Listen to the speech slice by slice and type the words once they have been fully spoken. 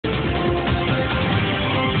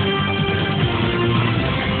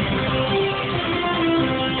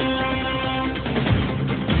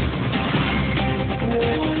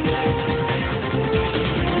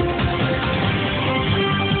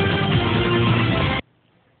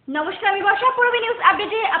নমস্কার, আমি বর্ষা। পুরবি নিউজ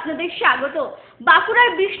আপডেটে আপনাদের স্বাগত। বাঁকুড়ার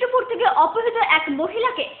বিষ্ণুপুর থেকে অপহৃত এক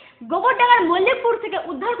মহিলাকে গোবরডাঙ্গার মল্লিকপুর থেকে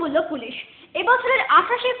উদ্ধার করল পুলিশ। এবছরের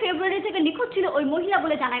 28শে ফেব্রুয়ারি থেকে নিখোঁজ ছিল ওই মহিলা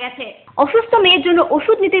বলে জানা গেছে। অসুস্থ মেয়ের জন্য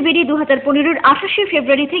ওষুধ নিতে বেরিয়ে 2015-এর 28শে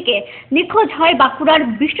ফেব্রুয়ারি থেকে নিখোঁজ হয় বাঁকুড়ার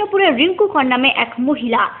বিষ্ণুপুরের রিঙ্কু কর নামে এক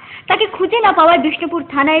মহিলা। তাকে খুঁজে না পাওয়ায় বিষ্ণুপুর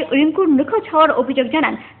থানায় রিঙ্কুর নিখোঁজ হওয়ার অভিযোগ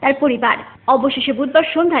জানান তার পরিবার। অবশেষে বুধবার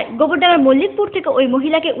সন্ধ্যায় গোবরডাঙ্গার মল্লিকপুর থেকে ওই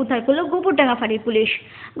মহিলাকে উদ্ধার করল গোবরডাঙ্গা ফাঁড়ির পুলিশ।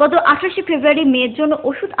 গত 28শে ফেব্রুয়ারি মেয়ের জন্য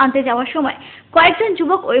ওষুধ আনতে যাওয়ার সময় কয়েকজন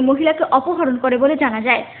যুবক ওই মহিলাকে অপহরণ করে বলে জানা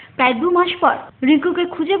যায়। প্রায় 2 মাস পর রিঙ্কুকে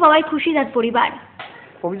খুঁজে পাওয়ায় খুশি তার পরিবার।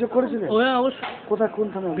 অভিযোগ করেছিলেন? হ্যাঁ, অবশ্যই। কোথায়, কোন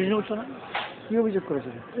থানায়? বিষ্ণুপুর থানা। কি অভিযোগ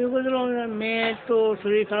করেছিলেন? মেয়ের তো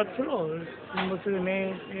শরীর খারাপ ছিল, 3 বছরের মেয়ে,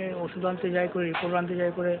 ওষুধ আনতে যাই করে, রিপোর্ট আনতে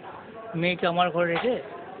যাই করে মেয়েকে আমার ঘরে রেখে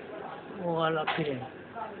ও আর ফিরে।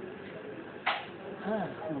 হ্যাঁ,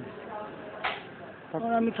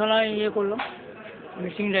 তখন আমি থানায় করলাম,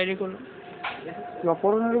 মিসিং ডায়েরি করলাম।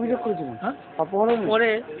 অপহরণের অভিযোগ করেছিলেন? হ্যাঁ, অপহরণ পরে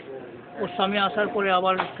ওর স্বামী আসার পরে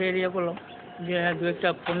আবার ফের করলাম যে হ্যাঁ 2-1টা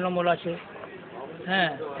ফোন নম্বর আছে, হ্যাঁ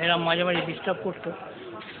এরা মাঝে মাঝে ডিস্টার্ব করতো,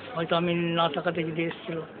 হয়তো আমি না থাকাতে যদি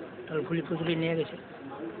এসেছিলো তাহলে ভুলি ফুসুলি নিয়ে গেছে।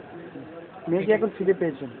 মেয়েকে এখন ফিরে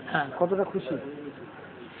পেয়েছেন? হ্যাঁ। কতটা খুশি?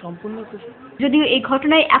 সম্পূর্ণ খুশি। যদিও এই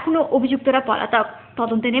ঘটনায় এখনো অভিযুক্তরা পলাতক।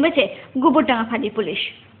 তদন্তে নেমেছে গোবরডাঙ্গা ফাঁড়ির পুলিশ।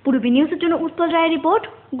 পুরবি নিউজের জন্য উত্তল রায়ের রিপোর্ট,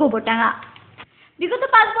 গোবরডাঙ্গা। বিগত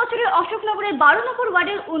 5 বছরের অশোকনগরের 12 নম্বর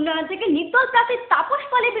ওয়ার্ডের উন্নয়ন থেকে নির্দল প্রার্থী তাপস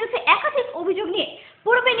পালের বিরুদ্ধে একাধিক অভিযোগ নিয়ে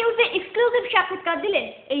পুরবি নিউজে এক্সক্লুসিভ সাক্ষাৎকার দিলেন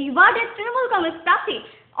এই ওয়ার্ডের তৃণমূল কংগ্রেস প্রার্থী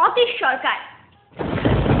অতীশ সরকার।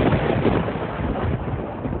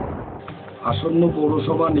 আসন্ন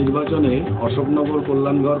পৌরসভা নির্বাচনে অশোকনগর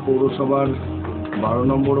কল্যাণগড় পৌরসভার 12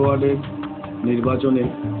 নম্বর ওয়ার্ডের নির্বাচনে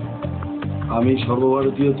আমি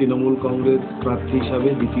সর্বভারতীয় তৃণমূল কংগ্রেস প্রার্থী হিসাবে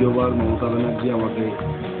দ্বিতীয়বার মমতা ব্যানার্জি আমাকে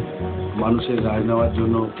মানুষের রায় নেওয়ার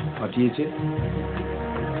জন্য পাঠিয়েছে।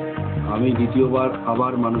 আমি দ্বিতীয়বার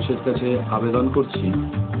আবার মানুষের কাছে আবেদন করছি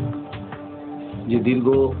যে দীর্ঘ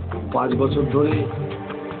 5 বছর ধরে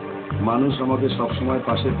মানুষ আমাকে সবসময়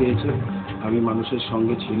পাশে পেয়েছে, আমি মানুষের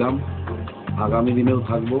সঙ্গে ছিলাম, আগামী দিনেও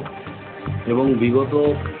থাকব। এবং বিগত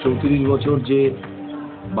 34 বছর যে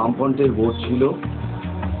বামফ্রন্টের ভোট ছিল,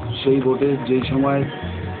 সেই ভোটের যেই সময়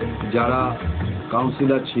যারা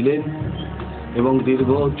কাউন্সিলর ছিলেন এবং দীর্ঘ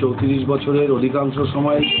 34 বছরের অধিকাংশ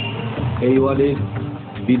সময় এই ওয়ার্ডের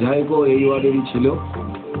বিধায়কও এই ওয়ার্ডেরই ছিল,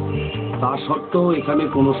 তা সত্ত্বেও এখানে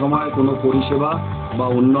কোনো সময় কোনো পরিষেবা বা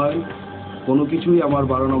উন্নয়ন কোনো কিছুই আমার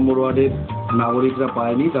 12 নম্বর ওয়ার্ডের নাগরিকরা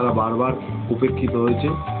পায়নি। তারা বারবার উপেক্ষিত হয়েছে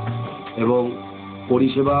এবং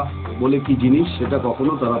পরিষেবা বলে কি জিনিস সেটা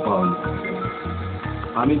কখনো তারা পায়নি।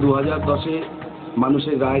 আমি 2010-এ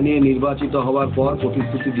মানুষের রায় নিয়ে নির্বাচিত হওয়ার পর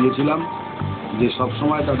প্রতিশ্রুতি দিয়েছিলাম যে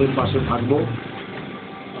সবসময় তাদের পাশে থাকব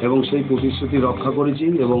এবং সেই প্রতিশ্রুতি রক্ষা করেছি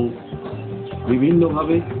এবং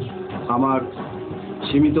বিভিন্নভাবে আমার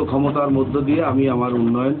সীমিত ক্ষমতার মধ্য দিয়ে আমি আমার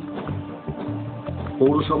উন্নয়ন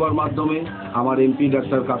পৌরসভার মাধ্যমে, আমার এমপি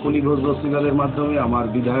ডাক্তার কাকলি ঘোষ দস্তিদারের মাধ্যমে, আমার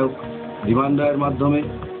বিধায়ক বিমান রায়ের মাধ্যমে,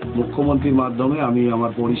 মুখ্যমন্ত্রীর মাধ্যমে আমি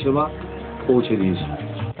আমার পরিষেবা পৌঁছে দিয়েছি।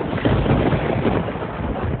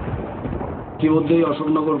 ইতিমধ্যেই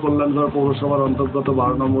অশোকনগর কল্যাণগড় পৌরসভার অন্তর্গত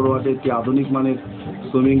 12 নম্বর ওয়ার্ডে একটি আধুনিক মানের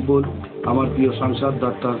সুইমিং পুল আমার প্রিয় সাংসদ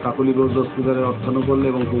ডাক্তার কাকলি ঘোষ দস্তিদারের অর্থানুকূল্যে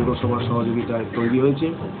এবং পৌরসভার সহযোগিতায় তৈরি হয়েছে।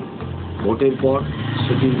 ভোটের পর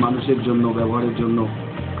সেটি মানুষের জন্য ব্যবহারের জন্য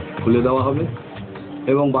খুলে দেওয়া হবে।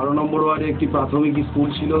 এবং 12 নম্বর ওয়ার্ডে একটি প্রাথমিক স্কুল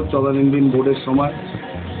ছিল, তদানীন্তন বোর্ডের সময়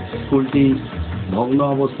স্কুলটি ভগ্ন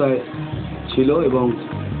অবস্থায় ছিল এবং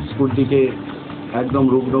স্কুলটিকে একদম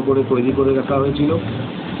রুগ্ন করে তৈরি করে রাখা হয়েছিল।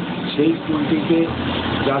 সেই স্কুলটিকে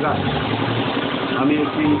জায়গায় আমি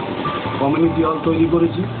একটি কমিউনিটি হল তৈরি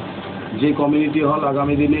করেছি, যে কমিউনিটি হল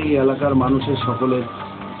আগামী দিনে এই এলাকার মানুষের সকলের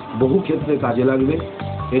বহু ক্ষেত্রে কাজে লাগবে।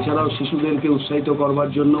 এছাড়াও শিশুদেরকে উৎসাহিত করবার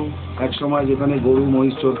জন্য একসময় যেখানে গরু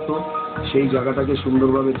মহিষ চড়ত সেই জায়গাটাকে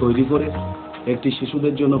সুন্দরভাবে তৈরি করে একটি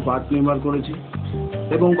শিশুদের জন্য পার্ক নির্মাণ করেছি।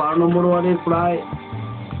 এবং 12 নম্বর ওয়ার্ডের প্রায়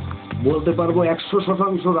বলতে পারবো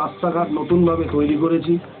 100% রাস্তাঘাট নতুনভাবে তৈরি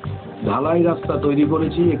করেছি, ঢালাই রাস্তা তৈরি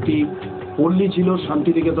করেছি। একটি পল্লী ছিল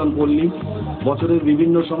শান্তিনিকেতন পল্লী, বছরের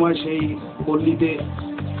বিভিন্ন সময় সেই পল্লীতে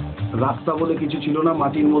রাস্তা বলে কিছু ছিল না,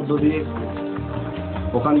 মাটির মধ্য দিয়ে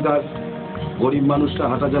ওখানকার গরিব মানুষরা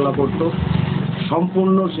হাঁটাচলা করত।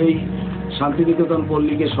 সম্পূর্ণ সেই শান্তিনিকেতন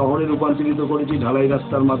পল্লীকে শহরে রূপান্তরিত করেছি ঢালাই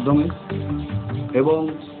রাস্তার মাধ্যমে এবং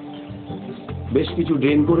বেশ কিছু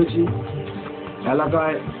ড্রেন করেছি,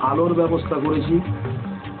 এলাকায় আলোর ব্যবস্থা করেছি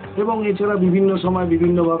এবং এছাড়া বিভিন্ন সময়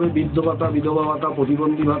বিভিন্নভাবে বৃদ্ধ ভাতা, বিধবা ভাতা,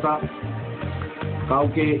 প্রতিবন্ধী ভাতা,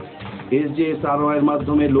 কাউকে SJSRY এর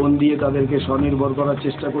মাধ্যমে লোন দিয়ে তাদেরকে স্বনির্ভর করার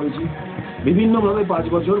চেষ্টা করেছি বিভিন্নভাবে 5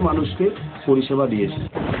 বছর মানুষকে পরিষেবা দিয়েছে।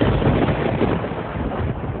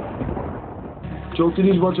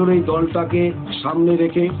 34 বছর এই দলটাকে সামনে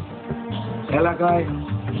রেখে এলাকায়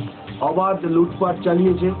অবাধ লুটপাট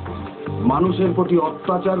চালিয়েছে, মানুষের প্রতি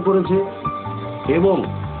অত্যাচার করেছে এবং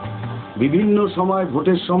বিভিন্ন সময়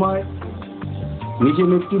ভোটের সময় নিজে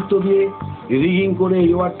নেতৃত্ব দিয়ে রিগিং করে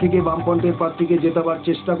এই ওয়ার্ড থেকে বামপন্থের প্রার্থীকে জেতাবার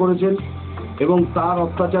চেষ্টা করেছেন এবং তার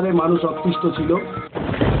অত্যাচারে মানুষ অতিষ্ঠ ছিল।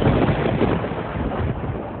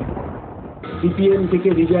 সিপিএম থেকে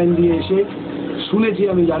রিজাইন দিয়ে এসে শুনেছি,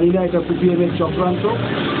 আমি জানি না এটা সিপিএমের চক্রান্ত,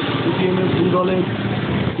 সিপিএমের দুই দলের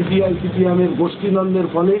সিপিআই সিপিএমের গোষ্ঠীদ্বন্দ্বের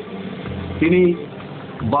ফলে তিনি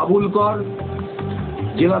বাবুল কর,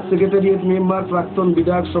 জেলা সেক্রেটারিয়েট মেম্বার, প্রাক্তন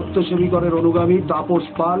বিধায়ক সত্যসেবী করের অনুগামী তাপস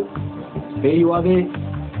পাল এই ওয়ার্ডে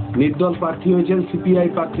নির্দল প্রার্থী হয়েছেন সিপিআই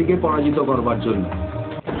প্রার্থীকে পরাজিত করবার জন্য।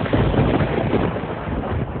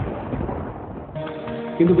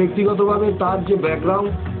 কিন্তু ব্যক্তিগতভাবে তার যে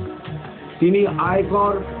ব্যাকগ্রাউন্ড, তিনি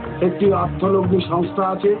আয়কর একটি অর্থলগ্নি সংস্থা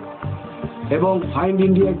আছে এবং ফাইন্ড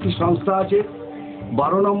ইন্ডিয়া একটি সংস্থা আছে।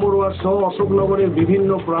 12 নম্বর ওয়ার্ড সহ অশোকনগরের বিভিন্ন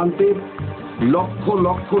প্রান্তের লক্ষ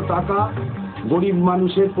লক্ষ টাকা গরিব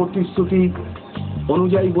মানুষের প্রতিশ্রুতি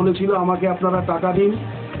অনুযায়ী বলেছিল আমাকে আপনারা টাকা দিন,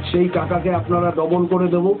 সেই টাকাকে আপনারা ডবল করে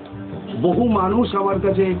দেব। বহু মানুষ আমার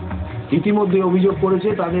কাছে ইতিমধ্যে অভিযোগ করেছে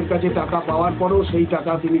তাদের কাছে টাকা পাওয়ার পরেও সেই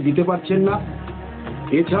টাকা তিনি দিতে পারছেন না।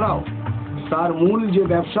 এছাড়াও তার মূল যে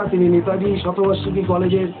ব্যবসা, তিনি নেতাজি শতবার্ষিকী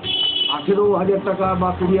কলেজের 18,000 টাকা বা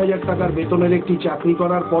 20,000 টাকার বেতনের একটি চাকরি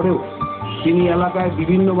করার পরেও তিনি এলাকায়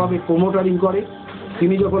বিভিন্নভাবে প্রমোটারিং করে।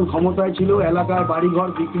 তিনি যখন ক্ষমতায় ছিল এলাকায় বাড়িঘর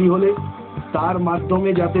বিক্রি হলে তার মাধ্যমে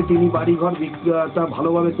যাতে তিনি বাড়িঘর তা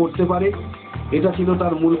ভালোভাবে করতে পারে, এটা ছিল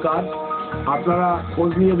তার মূল কাজ। আপনারা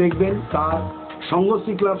খোঁজ নিয়ে দেখবেন তার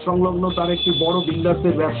সংঘশ্রী ক্লাব সংলগ্ন তার একটি বড়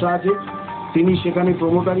বিল্ডার্সের ব্যবসা আছে, তিনি সেখানে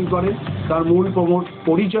প্রমোটারি করেন। তার মূল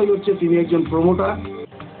পরিচয় হচ্ছে তিনি একজন প্রমোটার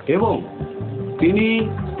এবং তিনি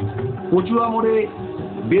কচুয়া মোড়ে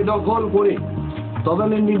বেদখল করে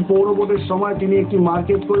তদানীন্তন পৌর বোর্ডের সময় তিনি একটি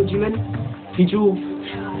মার্কেট করেছিলেন কিছু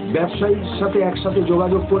ব্যবসায়ীর সাথে একসাথে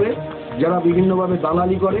যোগাযোগ করে যারা বিভিন্নভাবে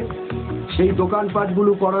দালালি করে। সেই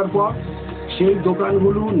দোকানপাটগুলো করার পর সেই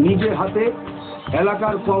দোকানগুলো নিজে হাতে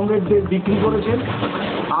এলাকার কমরেডদের বিক্রি করেছেন।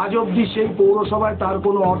 আজ অবধি সেই পৌরসভায় তার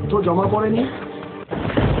কোনো অর্থ জমা পড়েনি।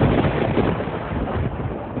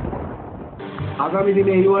 আগামী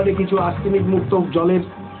দিনে এই ওয়ার্ডে কিছু আর্সেনিক মুক্ত জলের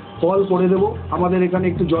কল করে দেব। আমাদের এখানে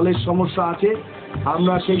একটু জলের সমস্যা আছে,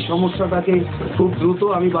 আমরা সেই সমস্যাটাকে খুব দ্রুত,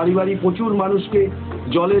 আমি বাড়ি বাড়ি প্রচুর মানুষকে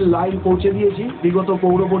জলের লাইন পৌঁছে দিয়েছি। বিগত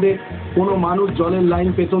পৌর বোর্ডে কোনো মানুষ জলের লাইন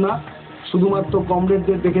পেত না, শুধুমাত্র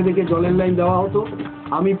কমরেডদের দেখে দেখে জলের লাইন দেওয়া হতো।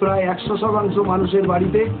 আমি প্রায় 100% মানুষের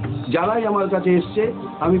বাড়িতে যারাই আমার কাছে এসছে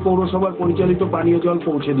আমি পৌরসভার পরিচালিত পানীয় জল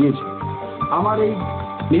পৌঁছে দিয়েছি। আমার এই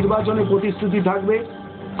নির্বাচনে প্রতিশ্রুতি থাকবে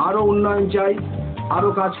আরও উন্নয়ন চাই, আরও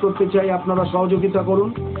কাজ করতে চাই, আপনারা সহযোগিতা করুন।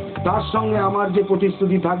 তার সঙ্গে আমার যে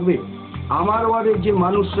প্রতিশ্রুতি থাকবে আমার ওয়ার্ডের যে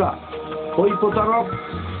মানুষরা ওই প্রতারক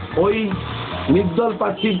ওই নির্দল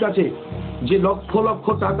প্রার্থীর কাছে যে লক্ষ লক্ষ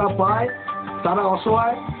টাকা পায়, তারা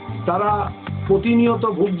অসহায়, তারা প্রতিনিয়ত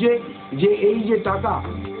ভুগছে যে এই যে টাকা,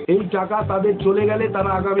 এই টাকা তাদের চলে গেলে তারা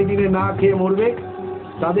আগামী দিনে না খেয়ে মরবে,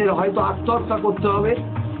 তাদের হয়তো আত্মহত্যা করতে হবে।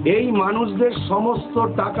 এই মানুষদের সমস্ত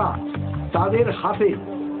টাকা তাদের হাতে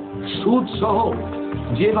সুদ সহ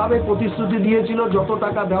যেভাবে প্রতিশ্রুতি দিয়েছিল যত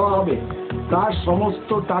টাকা দেওয়া হবে তার সমস্ত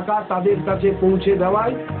টাকা তাদের কাছে পৌঁছে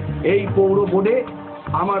দেওয়াই এই পৌর বোর্ডে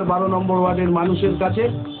আমার 12 নম্বর ওয়ার্ডের মানুষের কাছে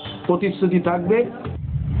প্রতিশ্রুতি থাকবে।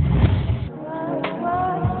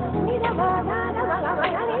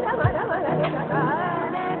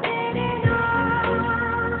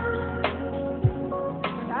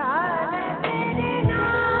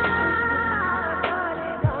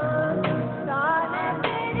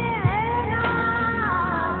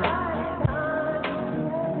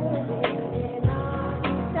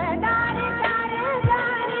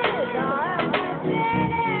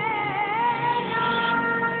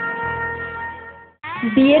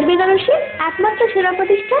 বিয়ের বেনারসি একমাত্র সেরা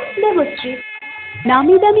প্রতিষ্ঠান দেবশ্রী।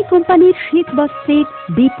 নামি দামি কোম্পানির শীত বস্ত্রের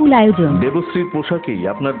বিপুল আয়োজন। দেবশ্রীর পোশাকেই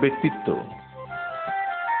আপনার ব্যক্তিত্ব।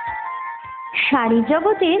 শাড়ি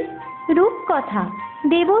জগতের রূপকথা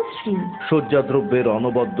দেবশ্রী। সজ্জাদ্রব্যের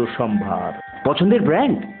অনবদ্য সম্ভার। পছন্দের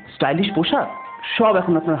ব্র্যান্ড, স্টাইলিশ পোশাক সব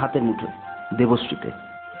এখন আপনার হাতের মুঠোয় দেবশ্রীতে।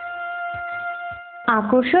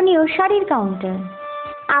 আকর্ষণীয় শাড়ির কাউন্টার।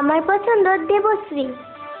 আমার পছন্দ দেবশ্রী।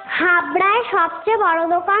 হাবড়ায় সবচেয়ে বড়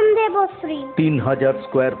দোকান দেবশ্রী। 3000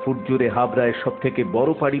 স্কোয়ার ফুট জুড়ে হাবড়ায় সব থেকে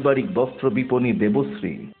বড় পারিবারিক বস্ত্র বিপণী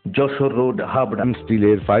দেবশ্রী, যশোর রোড, হাবড়া।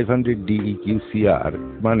 স্টিলের 500 DEQCR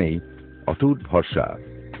মানেই অটুট ভরসা,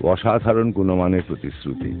 অসাধারণ গুণমানের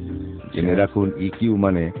প্রতিশ্রুতি। জেনে রাখুন EQ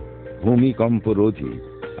মানে ভূমিকম্পরোধী,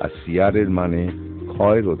 আর সিআর এর মানে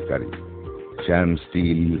ক্ষয় রোধকারী। শ্যাম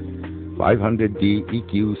স্টিল 500D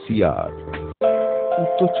EQCR।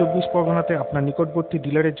 উত্তর 24 পরগনাতে আপনার নিকটবর্তী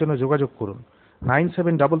ডিলারের জন্য যোগাযোগ করুন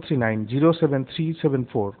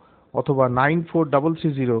 9733907374 অথবা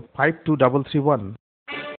 9433052331।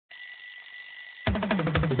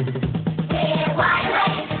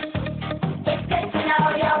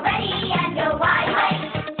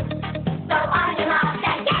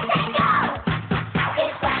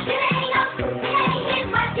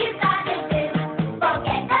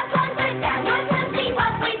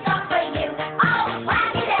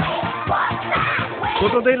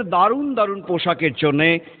 ছোটদের দারুণ দারুণ পোশাকের জন্য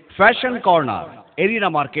fashion corner, arena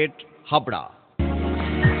market, Habra.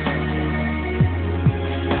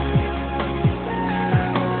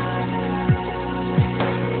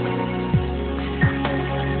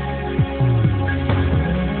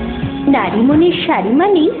 নারীমণির sari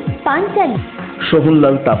মানেই পাঞ্চালী।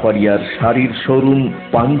 সোহনলাল তাপারিয়ার শাড়ির showroom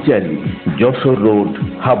Panchali, Jessore road,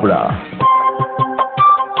 Habra.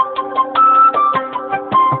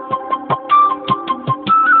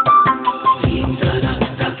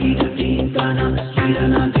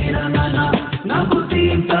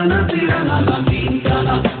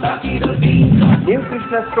 New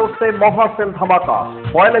Krishna স্টোরসে মহাসেল ধামাকা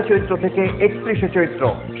 1 চৈত্র থেকে 31 চৈত্র।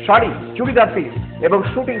 শাড়ি, চুড়িদার পিস এবং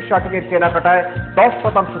শুটিং শার্টিং এর কেনাকাটায়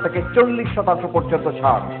 10% থেকে 40% পর্যন্ত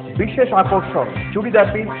ছাড়। বিশেষ আকর্ষণ, চুড়িদার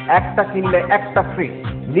পিস একটা কিনলে একটা free.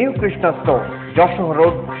 New Krishna store, Jessore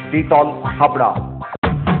road, দ্বিতল, হাবড়া।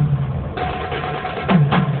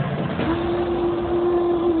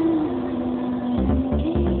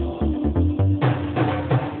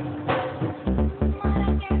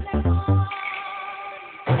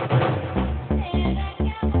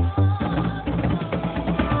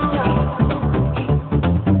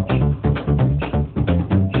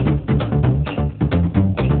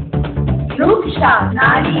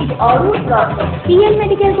 পিএন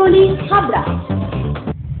মেডিকেল গলি, হাবড়া।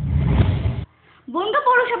 বনগাঁ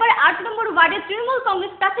পৌরসভার 8 নম্বর ওয়ার্ডে তৃণমূল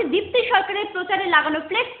কংগ্রেস প্রার্থী দীপ্তি সরকারের প্রচারে লাগানো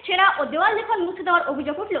ফ্লেক্স ছেঁড়া ও দেওয়াল লিখন মুছে দেওয়ার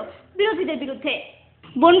অভিযোগ উঠল বিরোধীদের বিরুদ্ধে।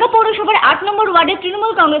 বনগাঁ পৌরসভার 8 নম্বর ওয়ার্ডে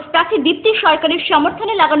তৃণমূল কংগ্রেস প্রার্থী দীপ্তি সরকারের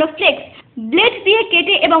সমর্থনে লাগানো ফ্লেক্স ব্লেড দিয়ে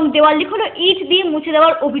কেটে এবং দেওয়াল লিখন ইট দিয়ে মুছে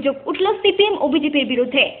দেওয়ার অভিযোগ উঠল সিপিএম ও বিজেপির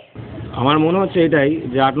বিরুদ্ধে। আমার মনে হচ্ছে এটাই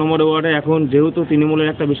যে 8 নম্বর ওয়ার্ডে এখন যেহেতু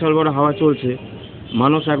তৃণমূলের একটা বিশাল বড় হাওয়া চলছে,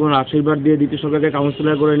 মানুষ এখন আশীর্বাদ দিয়ে দীপ্তি সরকারকে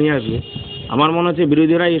কাউন্সিলর করে নিয়ে আসবে। আমার মনে হচ্ছে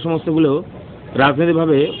বিরোধীরা এই সমস্তগুলো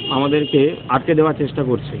রাজনৈতিকভাবে আমাদেরকে আটকে দেওয়ার চেষ্টা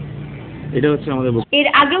করছে। এটা হচ্ছে আমাদের। এর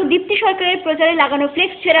আগেও দীপ্তি সরকারের প্রচারে লাগানো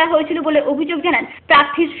ফ্লেক্স ছেঁড়া হয়েছিল বলে অভিযোগ জানান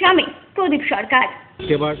প্রার্থীর স্বামী প্রদীপ সরকার।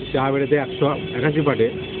 এবার চাহাবাড়িতে 181 পাটে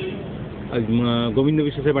গোবিন্দ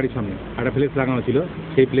বিশ্বাসের বাড়ির সামনে একটা ফ্লেক্স লাগানো ছিল,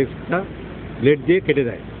 সেই ফ্লেক্সটা ব্লেড দিয়ে কেটে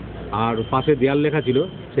দেয়, আর পাশে দেয়াল লেখা ছিল,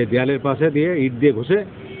 সেই দেয়ালের পাশে দিয়ে ইট দিয়ে ঘষে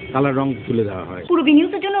কালার রং তুলে দেওয়া হয়। পুরবি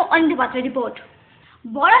নিউজের জন্য অনিন্দ পাত্রের রিপোর্ট।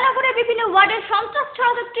 বরানগরের বিভিন্ন ওয়ার্ডের সন্ত্রাস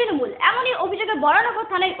ছড়াতে তৃণমূল, এমনই অভিযোগে বরানগর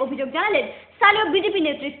থানায় অভিযোগ জানালেন স্থানীয় বিজেপি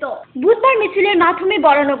নেতৃত্ব। বুধবার মিছিলের মাধ্যমে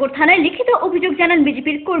বরানগর থানায় লিখিত অভিযোগ জানান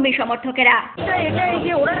বিজেপির কর্মী সমর্থকেরা। এটা এই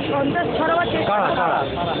যে ওরা সন্ত্রাস ছড়াবার চেষ্টা,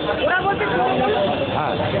 ওরা বলতে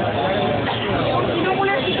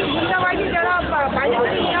তৃণমূলের কিছু গুন্ডাবাহিনী যারা বাইরে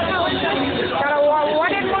থেকে নিয়ে আসা হচ্ছে, তারা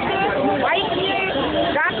ওয়ার্ডের মধ্যে বাইক নিয়ে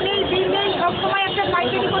রাত নেই দিন নেই সবসময় একটা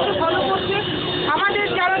পাইকারি করতে ফলো করছে। আমাদের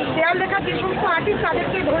যারা দেয়াল লেখা যে সমস্ত আর্টিস্ট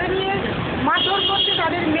তাদেরকে ধরে নিয়ে মারধর করছে,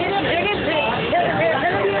 তাদের মেরে ভেঙে ফেলে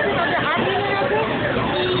দিয়েছে, তাদের হাত ভেঙে গেছে,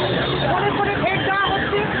 করে ফেক দেওয়া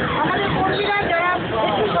হচ্ছে। আমাদের কর্মীরা যারা একটু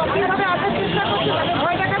সক্রিয়ভাবে আসার চেষ্টা করছে তাদের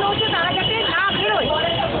ভয় দেখানো হচ্ছে, তারা যাতে না বেরোয়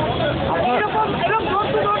এরকম, এবং ডোর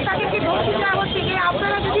টু ডোর তাদেরকে ধমকি দেওয়া হচ্ছে যে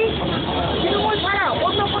আপনারা যদি তৃণমূল ছাড়া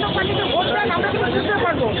অন্য কোনো পার্টিতে ভোট দেন আমরা কিন্তু বুঝতে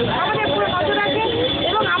পারবো, আমাদের পুরো নজর রাখেন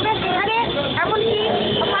এবং আমরা সেখানে এমনকি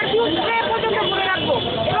পার্টিও স্প্রে পর্যন্ত করে রাখবো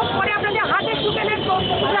এবং পরে আপনাদের হাতে ছুটে দেখবো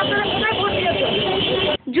যে আপনারা কোথায় ভোট দিয়েছেন।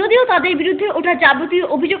 যদিও তাদের বিরুদ্ধে ওঠা যাবতীয়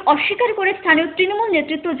অভিযোগ অস্বীকার করে স্থানীয় তৃণমূল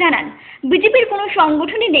নেতৃত্ব জানান বিজেপির কোনো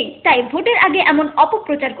সংগঠনই নেই, তাই ভোটের আগে এমন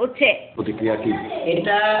অপপ্রচার করছে। প্রতিক্রিয়া কি?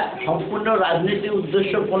 এটা সম্পূর্ণ রাজনীতির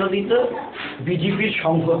উদ্দেশ্য প্রণোদিত। বিজেপির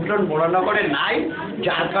সংগঠন বরানগরে নাই,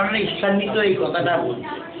 যার কারণে ঈর্ষান্বিত এই কথাটা বলছে।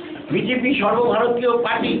 বিজেপি সর্বভারতীয়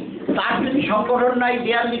পার্টি, তার যদি সংগঠন নাই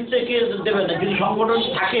দেয়াল লিখতে কে দেবে না? যদি সংগঠন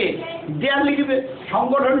থাকে দেয়াল লিখবে,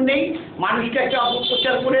 সংগঠন নেই, মানুষকে একটা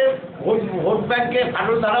অপপ্রচার করে ভোট ব্যাংকে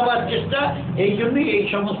ভালো দাঁড়াবার চেষ্টা, এই জন্যই এই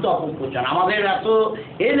সমস্ত অপপ্রচার। আমাদের এত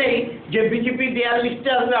নেই যে বিজেপি দেয়াল লিখতে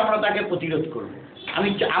আসবে আমরা তাকে প্রতিরোধ করবো।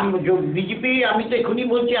 বিজেপি, আমি তো এখনই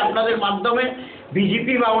বলছি আপনাদের মাধ্যমে,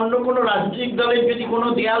 বিজেপি বা অন্য কোনো রাজনৈতিক দলের যদি কোনো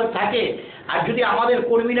দেয়াল থাকে আর যদি আমাদের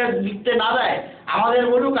কর্মীরা লিখতে না দেয়, আমাদের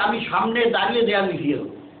বলুক, আমি সামনে দাঁড়িয়ে দেয়াল লিখিয়ে দেবো।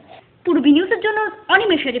 পুরবি নিউজের জন্য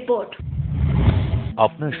অনিমেষের রিপোর্ট।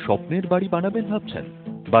 আপনার স্বপ্নের বাড়ি বানাবেন ভাবছেন?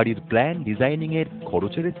 বাড়ির প্ল্যান ডিজাইনিং এর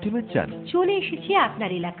খরচের এস্টিমেট চান? চলে এসেছি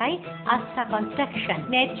আপনার এলাকায় আস্থা কনস্ট্রাকশন।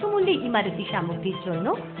 ন্যায্য মূল্যে ইমারতি সামগ্রীর জন্য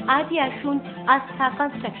আজই আসুন আস্থা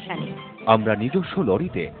কনস্ট্রাকশনে। আমরা নিজস্ব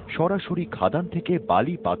লরিতে সরাসরি খাদান থেকে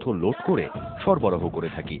বালি পাথর লোড করে সরবরাহ করে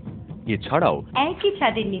থাকি। এছাড়াও একই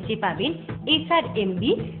ছাদের নিচে পাবেন SRMB,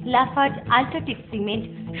 লাফার্জ, আল্ট্রাটেক সিমেন্ট,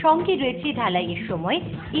 সঙ্গে রয়েছে ঢালাইয়ের সময়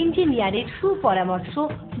ইঞ্জিনিয়ারের সুপরামর্শ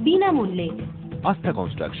বিনামূল্যে। আস্থা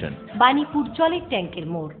কনস্ট্রাকশন, বাণীপুর জলের ট্যাঙ্কের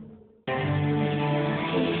মোড়।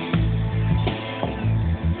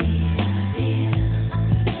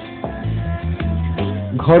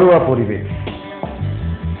 ঘরোয়া পরিবেশ,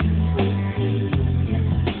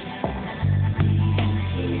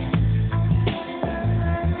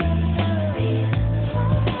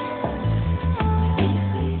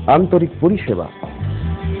 আন্তরিক পরিষেবা,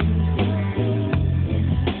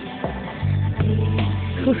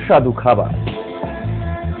 সুস্বাদু খাবার,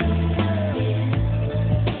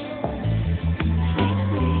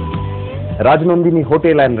 Rajnandini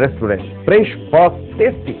hotel and restaurant, fresh, fast,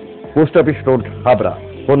 tasty. Post office road, Habra.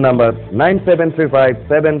 Phone number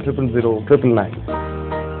 9735700999।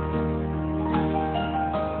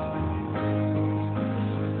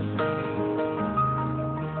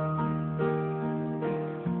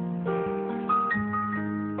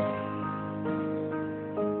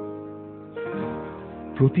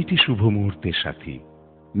 প্রতিটি শুভ মুহূর্তের সাথী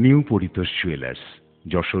new Paritosh jewellers,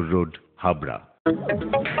 Jessore road, Habra.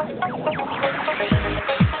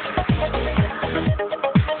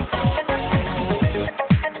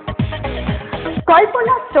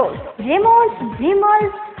 কল্পনা স্টোর, রেমন্ডস, ভিমল,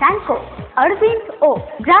 ফ্র্যাঙ্কো, অরবিন্দ ও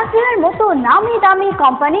গ্রাসিয়ার মতো নামি দামি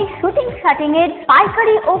কোম্পানির শুটিং শাটিং এর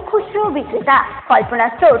পাইকারি ও খুচরো বিক্রেতা। কল্পনা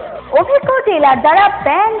স্টোর অভিজ্ঞ টেলার দ্বারা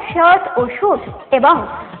প্যান্ট, শার্ট ও স্যুট এবং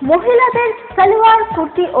মহিলাদের সালোয়ার,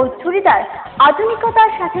 কুর্তি ও চুড়িদার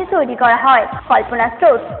আধুনিকতার সাথে তৈরি করা হয়। কল্পনা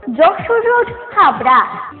স্টোর, যশোর রোড, হাবড়া।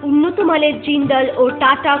 উন্নত মানের জিন্দাল ও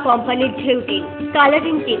টাটা কোম্পানির ঢেউ টিন,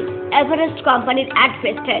 কালারিং টিন, এভারেস্ট কোম্পানির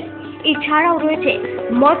অ্যাডভেস্টার, এছাড়াও রয়েছে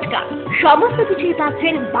মটকা। সমস্ত কিছুই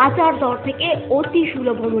পাচ্ছেন বাজার দর থেকে অতি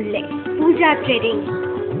সুলভ মূল্যে। পূজা ট্রেডিং,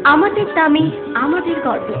 আমাদের দামি আমাদের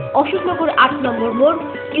গর্ব। অশোকনগর 8 নম্বর মোড়,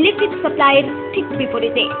 ইলেকট্রিক সাপ্লাইয়ের ঠিক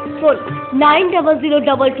বিপরীতে। ফোন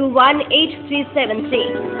 9002218373।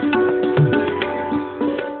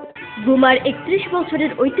 গুমার 31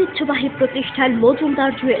 বছরের ঐতিহ্যবাহী প্রতিষ্ঠান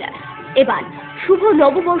মজুমদার জুয়েলার্স এবার শুভ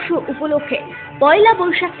নববর্ষ উপলক্ষে 1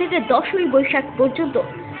 বৈশাখ থেকে 10ই বৈশাখ পর্যন্ত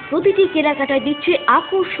প্রতিটি কেনাকাটায় দিচ্ছে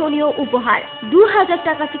আকর্ষণীয় উপহার। 2000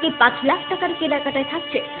 টাকা থেকে 5 লাখ টাকার কেনাকাটায়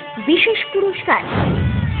থাকছে বিশেষ পুরস্কার।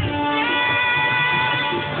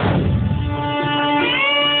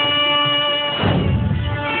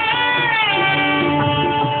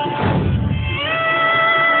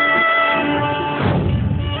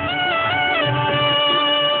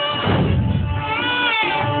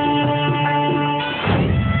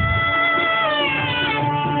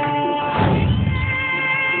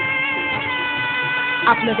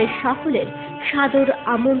 আপনাদের সকলের সাদর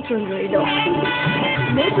আমন্ত্রণ রইল।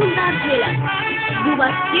 মজুমদার জুয়েলার্স, গুবা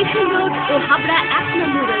স্টেশন রোড ও হাবড়া 1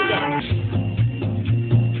 নম্বর রইল।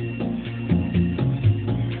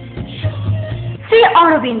 শ্রী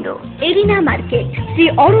অরবিন্দ এরিনা মার্কেট, শ্রী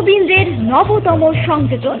অরবিন্দের নবতম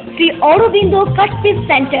সংযোজন, Shri Aurobindo cut piece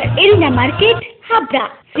centre, arena market, Habra.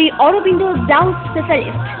 Shri Aurobindo blouse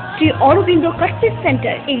specialist, Shri Aurobindo cut piece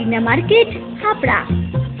centre, arena market, Habra.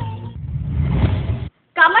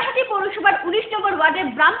 Kamarhati পৌরসভার 19 নম্বর ওয়ার্ডের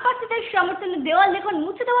বাম প্রার্থীদের সমর্থনে দেওয়াল লেখন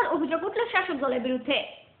মুছে দেওয়ার অভিযোগ উঠল শাসক দলের বিরুদ্ধে।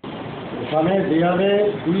 ওখানে দেওয়ালে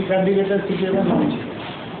 2 ক্যান্ডিডেটের সিপিএমের নাম ছিল,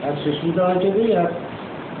 এক সুস্মিতা রায়চৌধুরী, এক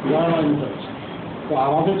জয়মানি হচ্ছে। তো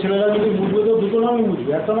আমাদের ছেলেরা যদি মুছবে তো দুটো নামই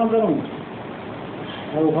মুছবে, একটা নাম কেন মুছবে?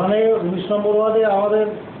 আর ওখানে 19 নম্বর ওয়ার্ডে আমাদের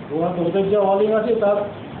ওদের যে ওয়ালিং আছে তার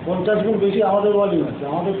 50 গুণ বেশি আমাদের ওয়ালিং আছে।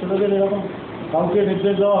 আমাদের ছেলেদের এরকম কাউকে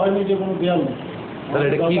নির্দেশ দেওয়া হয়নি যে কোনো দেওয়াল মুছবে।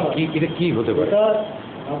 এটা কি হতে পারে?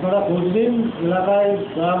 আপনারা খোঁজ দিন, এলাকায়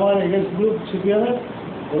আমার এগেন্স্ট গ্রুপ সিপিএমের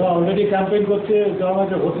ওরা অলরেডি ক্যাম্পেইন করছে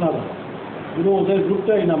আমাকে ভোট না দেয়, পুরো ওদের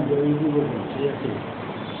গ্রুপটাই নাম করে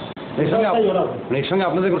এর সঙ্গে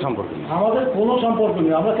আপনাদের কোনো সম্পর্ক নেই? আমাদের কোনো সম্পর্ক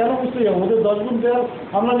নেই। আমরা কেন বুঝতে যাবো? ওদের 10 গুণ দেওয়াল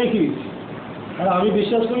আমরা লিখি। আর আমি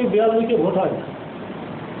বিশ্বাস করি দেওয়াল লিখে ভোট হয় না।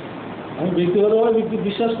 আমি ব্যক্তিগতভাবে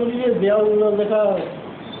বিশ্বাস করি যে দেওয়াল লেখা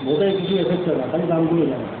ভোটে কিছু এফেক্ট হয় না, খালি নামগুলো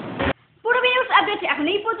জানা। পুরবি নিউজ আপডেট এখন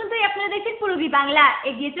এই পর্যন্তই। আপনারা দেখছেন পুরবি বাংলা,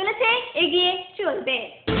 এগিয়ে চলেছে, এগিয়ে চলবে।